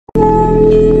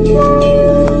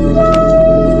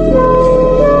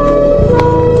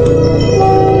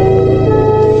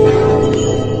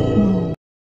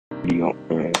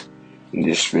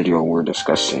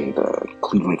discussing the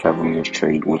Cleveland Cavaliers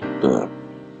trade with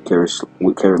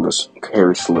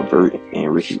Caris Levert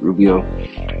and Ricky Rubio.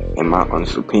 In my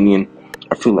honest opinion,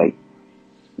 I feel like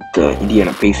the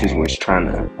Indiana Pacers was trying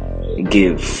to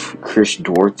give Chris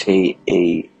Duarte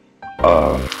a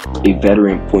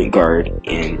veteran point guard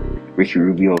in Ricky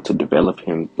Rubio to develop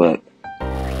him, but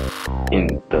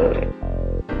in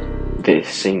the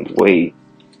same way,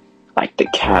 like, the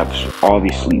Cavs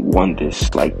obviously won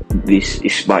this. Like, this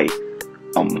is by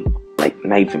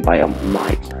not even by a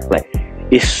mile. Like,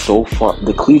 it's so far.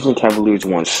 The Cleveland Cavaliers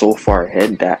won so far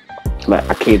ahead that, like,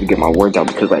 I can't even get my words out,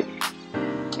 because, like,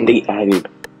 they added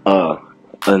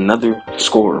another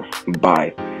scorer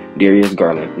by Darius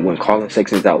Garland when Colin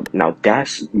Sexton's out. Now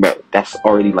that's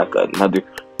already like another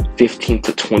 15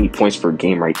 to 20 points per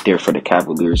game right there for the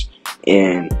Cavaliers.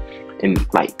 And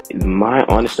like, in my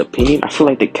honest opinion, I feel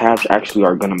like the Cavs actually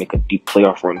are gonna make a deep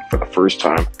playoff run for the first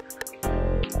time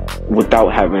without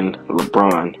having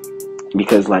LeBron,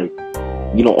 because, like,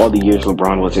 you know, all the years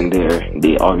LeBron wasn't there,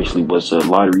 they obviously was a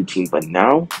lottery team, but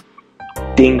now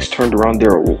things turned around.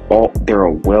 They're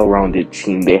a well-rounded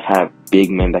team. They have big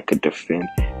men that could defend.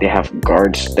 They have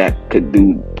guards that could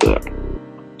do the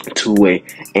two-way,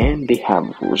 and they have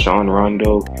Rajon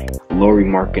Rondo, Lauri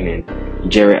Markkanen,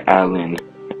 Jarrett Allen.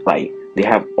 Like, they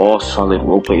have all solid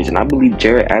role players, and I believe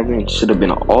Jarrett Allen should have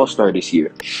been an all-star this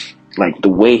year. Like, the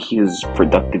way his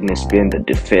productiveness been, the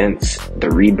defense, the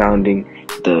rebounding,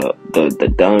 the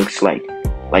dunks,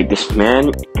 like this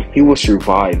man, he will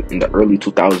survive in the early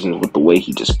 2000s with the way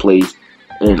he just plays.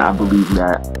 And I believe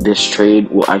that this trade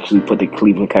will actually put the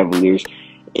Cleveland Cavaliers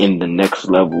in the next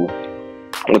level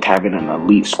with having an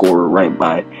elite scorer right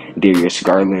by Darius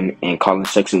Garland and Colin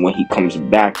Sexton when he comes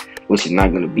back, which is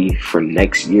not going to be for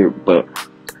next year. But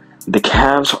the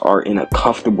Cavs are in a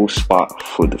comfortable spot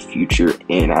for the future,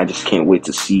 and I just can't wait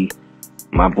to see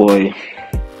my boy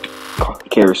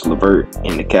Caris Levert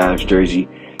in the Cavs jersey,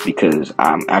 because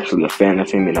I'm actually a fan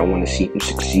of him and I want to see him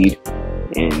succeed.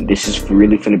 And this is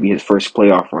really going to be his first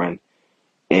playoff run.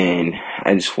 And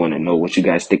I just want to know what you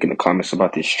guys think in the comments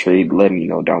about this trade. Let me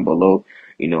know down below.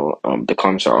 You know, the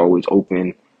comments are always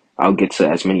open. I'll get to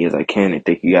as many as I can. And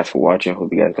thank you guys for watching.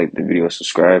 Hope you guys liked the video.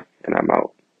 Subscribe, and I'm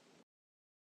out.